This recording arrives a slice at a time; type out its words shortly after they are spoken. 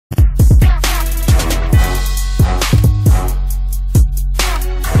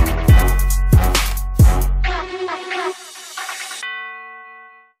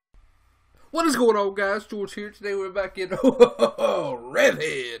What's going on, guys? George here. Today we're back in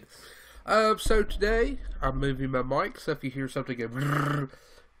RevHead. So today I'm moving my mic, so if you hear something go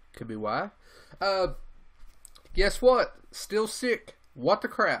could be why. Guess what? Still sick. What the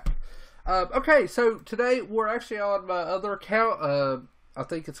crap? Okay, so today we're actually on my other account. I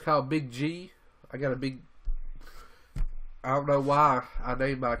think it's called Big G. I got a big... I don't know why I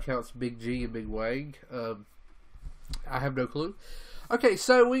named my accounts Big G and Big Wang. I have no clue. Okay,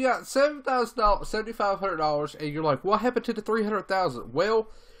 so we got $7,500, and you're like, what happened to the $300,000? Well,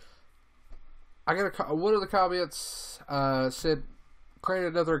 I got one of the comments said, create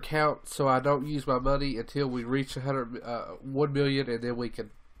another account so I don't use my money until we reach 1 million, and then we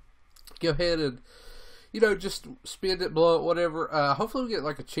can go ahead and, you know, just spend it, blow it, whatever. Hopefully we get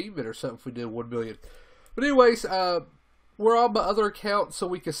like achievement or something if we did 1 million. But anyways, we're on my other account, so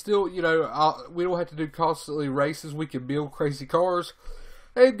we can still, you know, we don't have to do constantly races. We can build crazy cars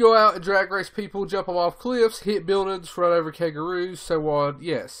and go out and drag race people, jump them off cliffs, hit buildings, run over kangaroos, so on.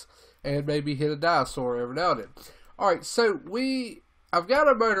 Yes, and maybe hit a dinosaur every now and then. All right, so I've got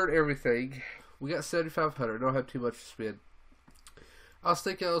a motor and everything. We got 7,500. Don't have too much to spend. I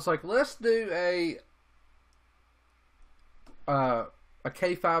was like, let's do a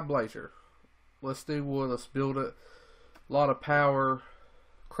K5 Blazer. Let's do one. Let's build it. A lot of power,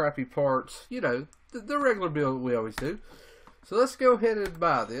 crappy parts, you know, the regular build we always do. So let's go ahead and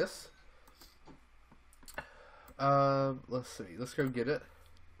buy this. Let's see. Let's go get it.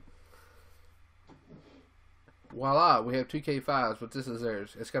 Voila, we have two K5s, but this is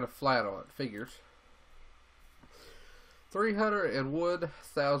theirs. It's got a flat on it. Figures.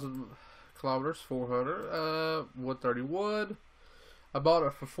 301,000 kilometers, 400, 131. I bought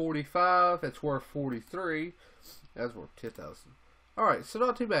it for 45. It's worth 43. That's worth 10,000. Alright, so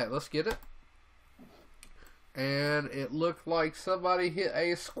not too bad. Let's get it. And it looked like somebody hit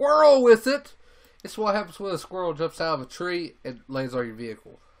a squirrel with it. It's what happens when a squirrel jumps out of a tree and lands on your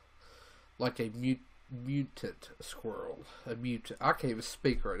vehicle. Like a mutant squirrel. A mutant. I can't even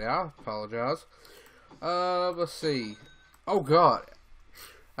speak right now. I apologize. Let's see. Oh, God.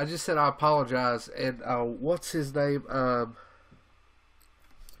 I just said I apologize. And, what's his name?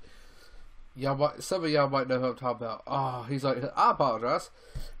 Some of y'all might know who I'm talking about. Oh, he's like, I apologize.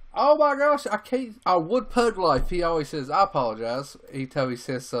 Oh my gosh, I can't. Wood Pug Life, he always says, I apologize. Anytime he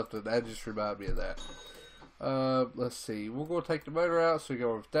says something, that just reminds me of that. Let's see. We're going to take the motor out, so we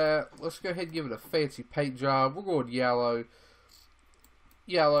go with that. Let's go ahead and give it a fancy paint job. We're going yellow.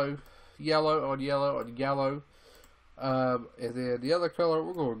 Yellow. Yellow on yellow on yellow. And then the other color,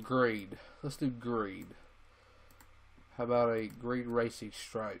 we're going green. Let's do green. How about a green racing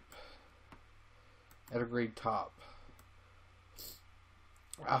stripe? And a green top.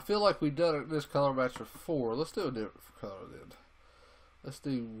 I feel like we've done it this color match before. Let's do a different color then. Let's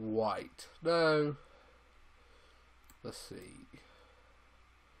do white. No. Let's see.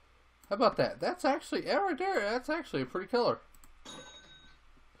 How about that? That's actually, right there, that's actually a pretty color.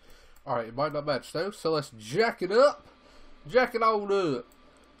 Alright, it might not match though, so let's jack it up. Jack it on up.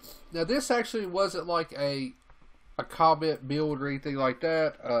 Now this actually wasn't like a comment build or anything like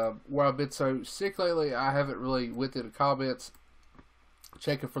that. Where I've been so sick lately, I haven't really went through the comments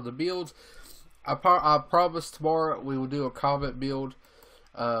checking for the builds. I promise tomorrow we will do a comment build.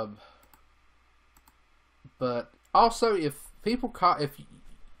 But also, if people let me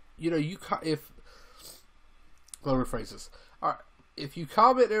rephrase this. All right, if you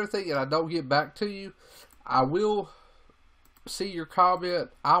comment everything and I don't get back to you, I will see your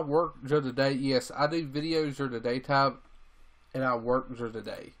comment. I work during the day. Yes, I do videos during the daytime, and I work during the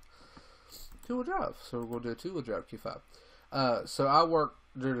day. Two-wheel drive. So we're going to do a two-wheel drive Q5. So I work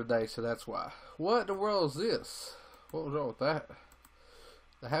during the day, so that's why. What in the world is this? What was wrong with that?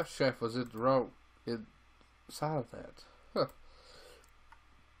 The half shaft was in the wrong inside of that. Huh.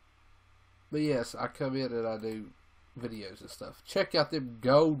 But yes, I come in and I do videos and stuff. Check out them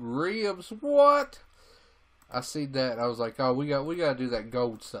gold rims. What? I seen that and I was like, oh, we got to do that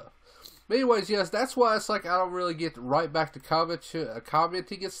gold stuff. But anyways, yes, that's why it's like I don't really get right back to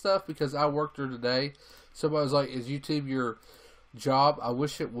commenting and stuff, because I work during the day. Somebody was like, is YouTube your job? I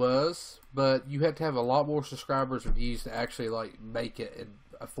wish it was, but you have to have a lot more subscribers and views to actually like make it and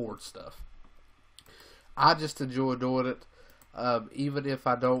afford stuff. I just enjoy doing it, even if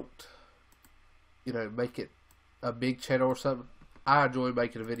I don't, you know, make it a big channel or something. I enjoy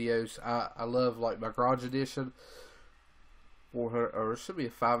making the videos. I love like my garage edition. 400, or it should be a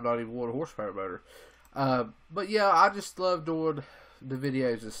 591 horsepower motor. But yeah, I just love doing the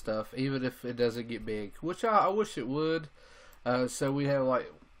videos and stuff, even if it doesn't get big, which I wish it would. So we have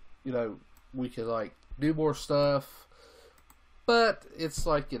like, you know, we can like do more stuff, but it's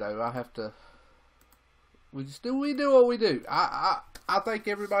like, you know, I have to We do what we do. I thank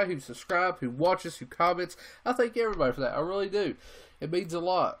everybody who subscribes, who watches, who comments. I thank everybody for that. I really do. It means a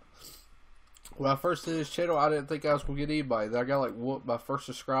lot. When I first did this channel, I didn't think I was going to get anybody. Then I got like my first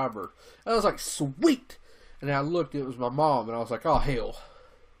subscriber. I was like, sweet. And then I looked, it was my mom, and I was like, oh hell.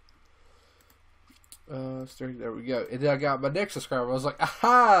 There we go. And then I got my next subscriber. I was like,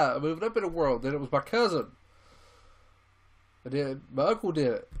 aha, I'm moving up in the world. Then it was my cousin. And then my uncle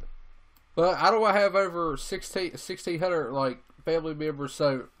did it. But I don't have over 1,600 like family members,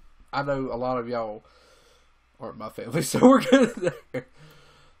 so I know a lot of y'all aren't my family, so we're good there.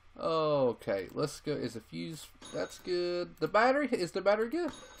 Okay, let's go. Is the fuse? That's good. The battery, is the battery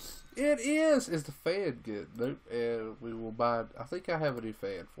good? It is. Is the fan good? Nope. And we will buy. I think I have a new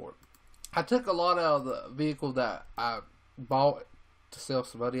fan for it. I took a lot out of the vehicle that I bought to sell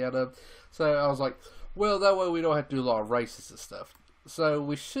some money out of, so I was like, well, that way we don't have to do a lot of races and stuff. So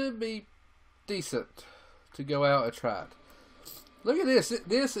we should be decent to go out and try it. Look at this.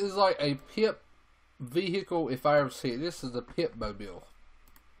 This is like a PIMP vehicle if I ever see it. This is the PIMP mobile.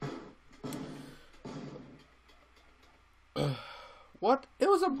 What? It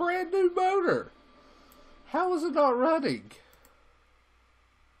was a brand new motor. How is it not running?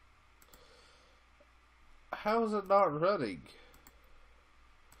 How is it not running?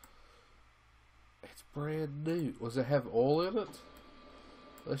 It's brand new. Does it have oil in it?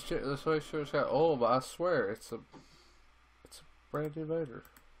 Let's check. Let's make sure it's got oil. But I swear it's a brand new motor.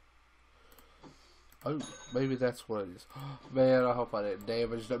 Oh, maybe that's what it is. Man, I hope I didn't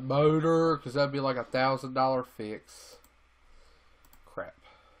damage the motor, because that'd be like $1,000 fix. Crap.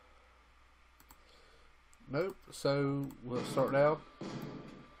 Nope. So we'll start now.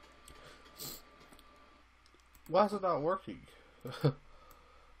 Why is it not working?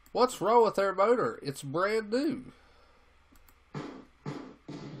 What's wrong with their motor? It's brand new.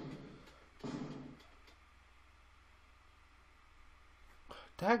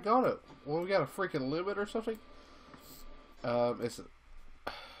 Daggone it. Well, we got a freaking limit or something?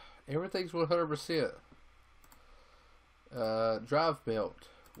 Everything's 100%. Drive belt.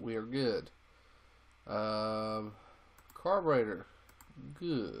 We are good. Carburetor.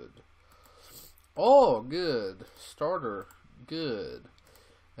 Good. Oh, good. Starter. Good.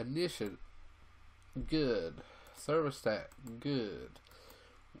 Ignition. Good. Thermostat. Good.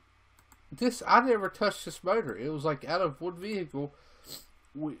 I never touched this motor. It was like out of one vehicle.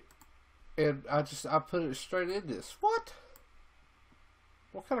 I put it straight in this. What?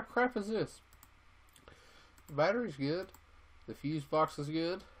 What kind of crap is this? The battery's good. The fuse box is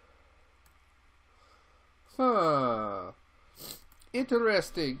good. Huh.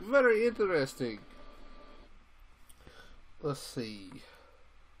 Interesting. Very interesting. Let's see.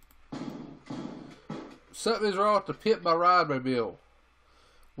 Something is wrong with the PIMP my ride mobile.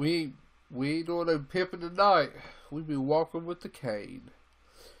 We ain't doing no pimping tonight. We be walking with the cane.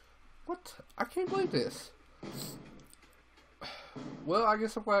 What? I can't believe this. Well, I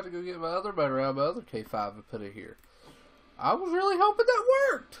guess I'm going to have to go get my other motor out of my other K5 and put it here. I was really hoping that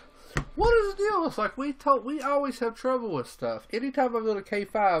worked. What is the deal? It's like we always have trouble with stuff. Anytime I build a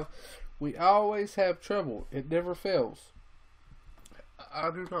K5, we always have trouble. It never fails. I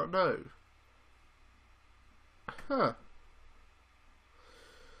do not know. Huh.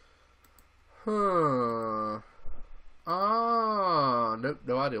 Nope,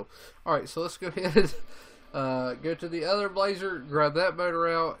 no idea. Alright, so let's go ahead and go to the other Blazer, grab that motor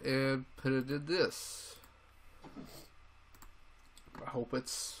out, and put it in this. I hope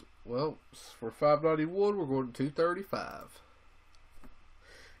it's, well, for 591, we're going to 235.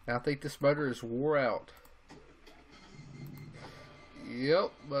 And I think this motor is wore out.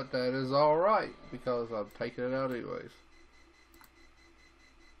 Yep, but that is alright, because I'm taking it out anyways.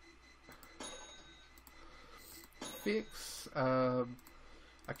 Fix. I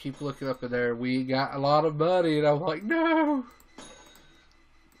keep looking up in there. We got a lot of money, and I'm like, no.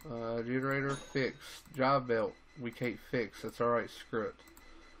 Generator fix. Drive belt. We can't fix. That's alright. Screw it.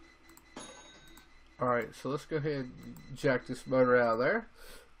 Alright, so let's go ahead and jack this motor out of there.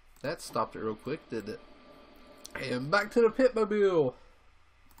 That stopped it real quick, didn't it? And back to the Pitmobile.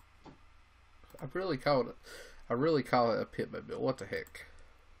 I really call it a Pitmobile. What the heck?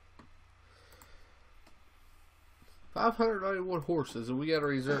 591 horses, and we got to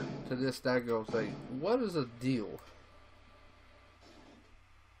resort to this daggone thing. What is the deal?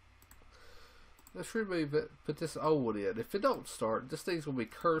 Let's remove it. Put this old one in. If it don't start, this thing's gonna be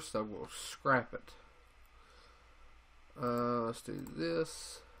cursed. I'm gonna scrap it. Let's do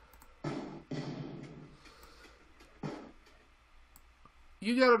this.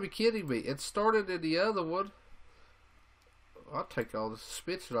 You gotta be kidding me. It started in the other one. I'll take all the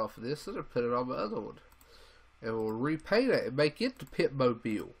suspension off of this and put it on my other one. And we'll repaint it and make it the Pit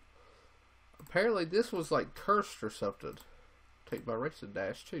Mobile. Apparently this was like cursed or something. Take my racing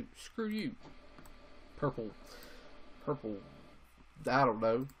dash too. Screw you. Purple. I don't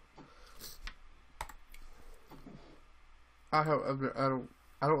know. I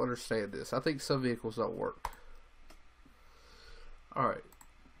don't understand this. I think some vehicles don't work. Alright.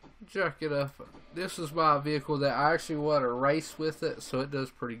 Jack it up. This is my vehicle that I actually want to race with it, so it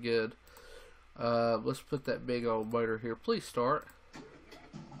does pretty good. Let's put that big old motor here. Please start.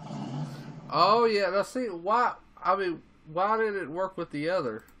 Oh yeah, now see why did it work with the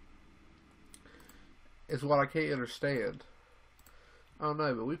other? Is what I can't understand. I don't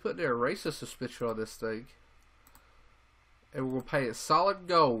know, but we put their racing suspension on this thing. And we're gonna paint it solid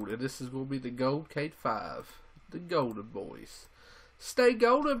gold, and this is gonna be the gold K5. The golden boys. Stay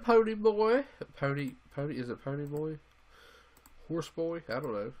golden, pony boy. Pony, is it pony boy? Horse boy? I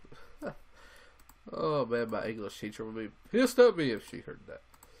don't know. Oh man, my English teacher would be pissed at me if she heard that.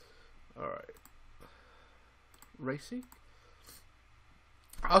 Alright. Racing?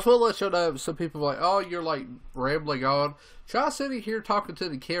 I just want to let you know, some people are like, oh, you're like rambling on. Try sitting here talking to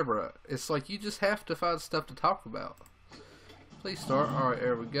the camera. It's like you just have to find stuff to talk about. Please start. Alright,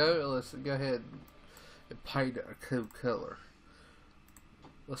 there we go. Let's go ahead and paint it a cool color.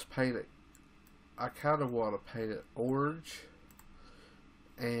 Let's paint it. I kind of want to paint it orange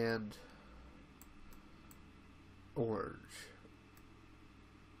and orange.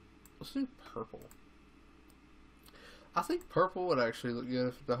 Let's do purple. I think purple would actually look good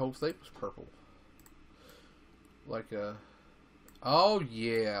if the whole thing was purple. Like a... Oh,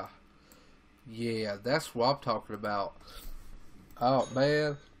 yeah. Yeah, that's what I'm talking about. Oh,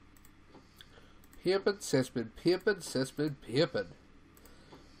 man. Pimpin' since been pimpin' since been pimpin'.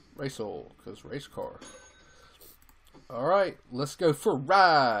 Race oil, because race car. Alright, let's go for a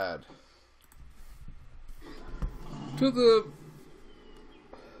ride. To the...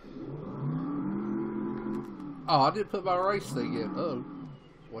 Oh, I didn't put my race thing in. Oh,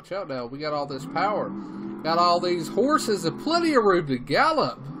 watch out now. We got all this power. Got all these horses and plenty of room to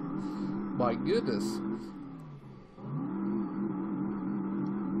gallop. My goodness.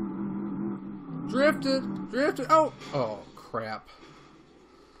 Drifted. Oh, crap.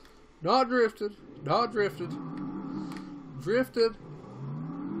 Not drifted. Drifted.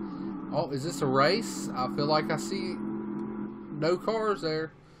 Oh, is this a race? I feel like I see no cars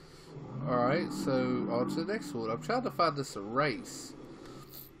there. Alright, so on to the next one. I'm trying to find this a race.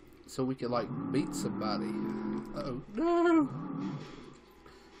 So we can like beat somebody. Uh-oh. No!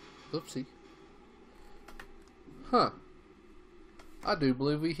 Oopsie. Huh. I do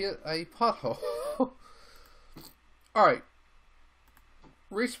believe we hit a pothole. Alright.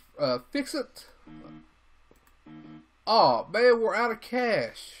 Fix it. Oh man, we're out of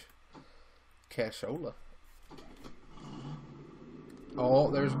cash. Cashola.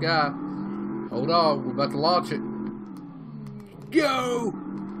 Oh, there's a guy. Hold on, we're about to launch it. Go!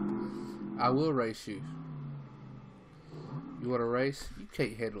 I will race you. You want to race? You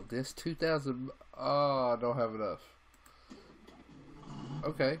can't handle this. 2,000. Oh, I don't have enough.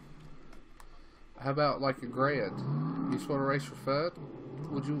 Okay. How about like $1,000? You just want to race for fun?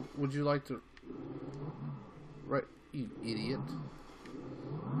 Would you like to? Right, you idiot.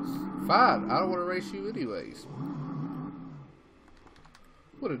 Fine. I don't want to race you anyways.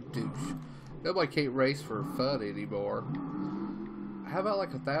 What a douche. Nobody can't race for fun anymore. How about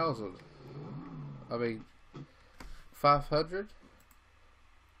like 1,000? I mean, 500?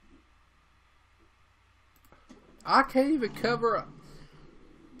 I can't even cover.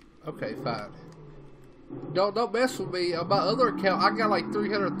 Okay, fine. Don't mess with me. On my other account, I got like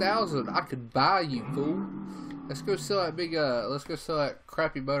 300,000. I could buy you, fool. Let's go sell that big. Let's go sell that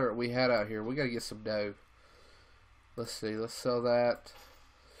crappy motor we had out here. We gotta get some dough. Let's see. Let's sell that.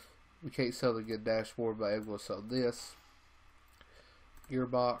 We can't sell the good dashboard, but I'm going to sell this.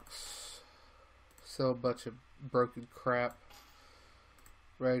 Gearbox. Sell a bunch of broken crap.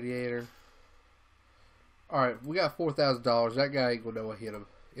 Radiator. Alright, we got $4,000. That guy ain't going to know I hit him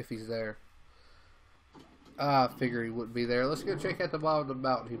if he's there. I figure he wouldn't be there. Let's go check out the bottom of the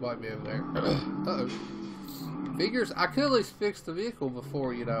mountain. He might be over there. Uh-oh. Figures. I could at least fix the vehicle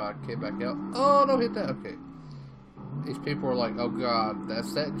before, you know, I came back out. Oh, don't hit that. Okay. These people are like, oh god,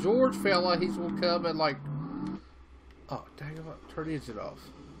 that's that George fella. He's gonna come and like, oh dang it, turn the engine off.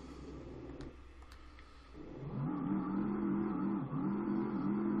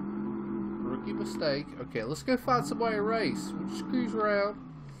 Rookie mistake. Okay, let's go find somebody to race. We'll just cruise around.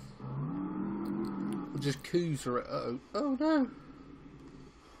 We'll just cruise around. Uh-oh. Oh no.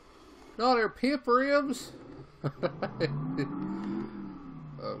 No, they're pimp rims. Oh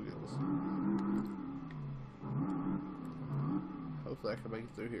goodness. Hopefully I can make it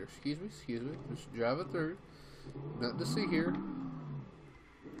through here. Excuse me. Just driving through. Nothing to see here.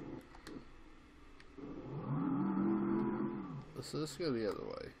 Let's go the other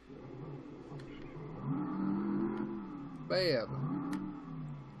way. Bam.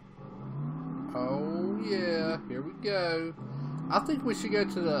 Oh yeah, here we go. I think we should go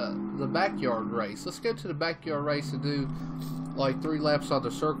to the backyard race. Let's go to the backyard race and do like 3 laps on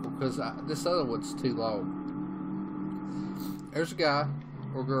the circle, because this other one's too long. There's a guy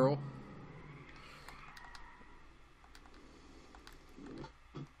or girl.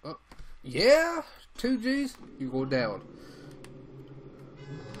 Oh, yeah, 2 G's. You go down.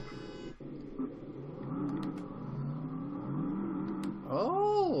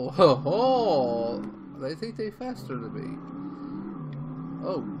 Oh, they think they're faster than me.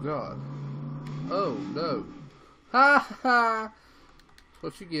 Oh God. Oh no. Ha ha. That's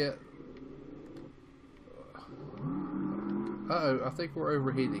what you get. Uh-oh, I think we're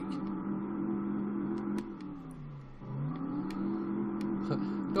overheating.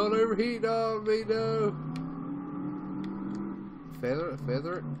 Don't overheat on me, no.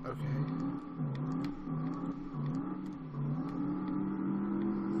 Feather it. Okay.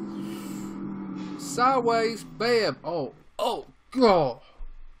 Sideways, bam. Oh God.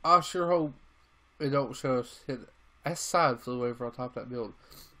 I sure hope it don't show us hit it. That side flew over on top of that building.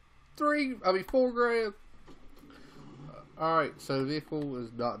 4 grand. Alright, so the vehicle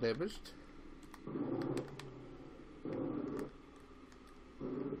is not damaged.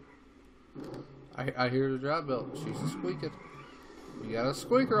 I hear the drive belt. She's a squeaking. You got a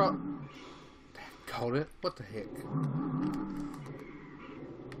squeaker on. Called it. What the heck?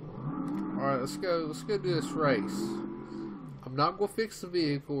 Alright, let's go do this race. I'm not going to fix the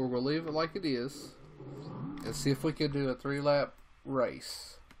vehicle. We're going to leave it like it is. And see if we can do a 3-lap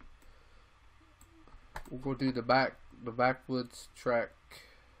race. We're going to do the backwoods track.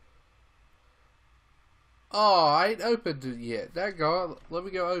 Oh, I ain't opened it yet. Daggone, let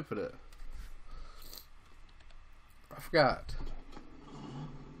me go open it. I forgot.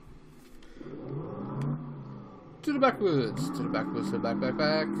 To the backwoods. To the backwoods. To the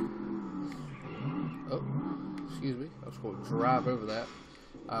back. Oh, excuse me. I was going to drive over that.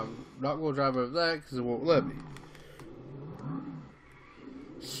 I'm not going to drive over that because it won't let me.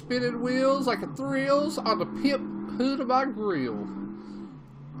 Spinning wheels like a thrills on the PIMP hood of my grill.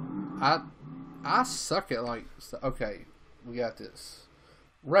 I suck at like. Okay, we got this.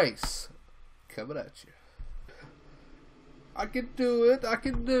 Race coming at you. I can do it.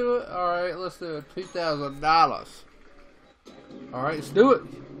 Alright, let's do it. $2,000. Alright, let's do it.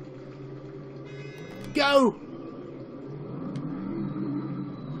 Go!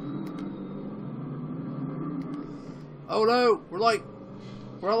 Oh no, we're like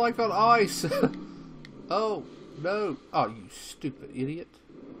on ice. Oh no. Oh, you stupid idiot.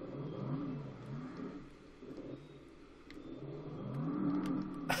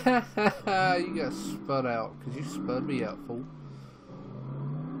 You got spun out because you spun me out, fool.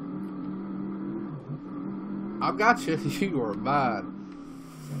 I got you. You are mine.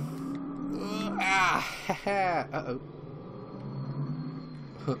 Uh-oh.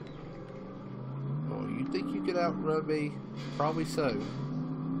 Oh, you think you can outrun me? Probably so.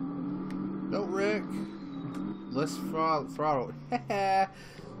 Don't wreck. Let's throttle.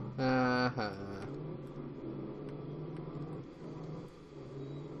 Uh-huh.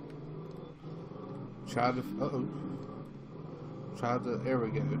 There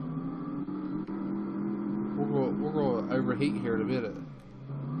we go. We're going to overheat here in a minute.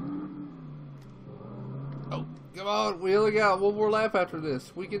 Oh, come on. We only got 1 more lap after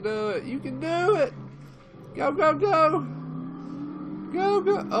this. We can do it. You can do it. Go. Go.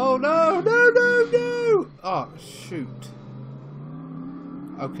 Oh, no. Oh, shoot.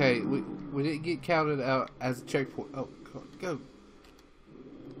 Okay, we didn't get counted out as a checkpoint. Oh, go.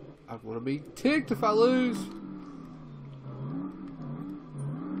 I'm going to be ticked if I lose.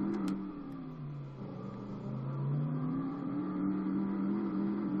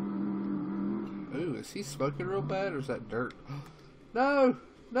 Ooh, is he smoking real bad or is that dirt? No.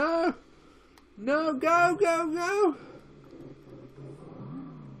 Go.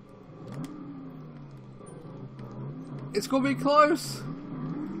 It's going to be close.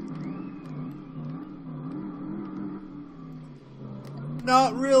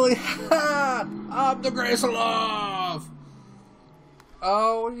 Not really. I'm the Grizzlov.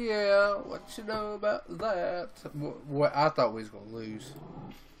 Oh yeah, what you know about that? What I thought we was gonna lose.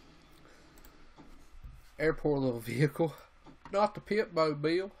 Airport little vehicle, not the PIMP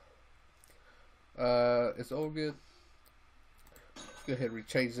mobile. It's all good. Let's go ahead and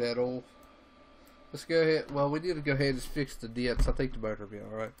rechange that oil. Let's go ahead. Well, we need to go ahead and just fix the dents. I think the motor will be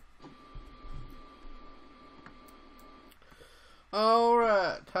alright.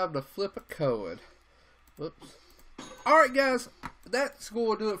 Alright, time to flip a coin. Whoops. Alright guys, that's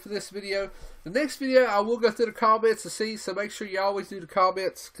going to do it for this video. The next video, I will go through the comments to see, so make sure you always do the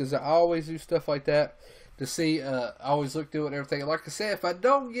comments, because I always do stuff like that to see. I always look through it and everything. Like I said, if I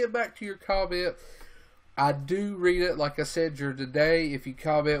don't get back to your comment, I do read it. Like I said, during the day, if you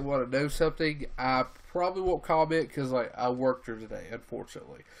comment, want to know something, I probably won't comment because I worked during the day,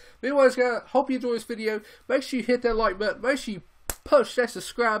 unfortunately. But anyways, guys, hope you enjoyed this video. Make sure you hit that like button. Make sure you push that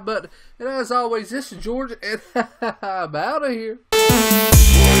subscribe button. And as always, this is George, and I'm out of here.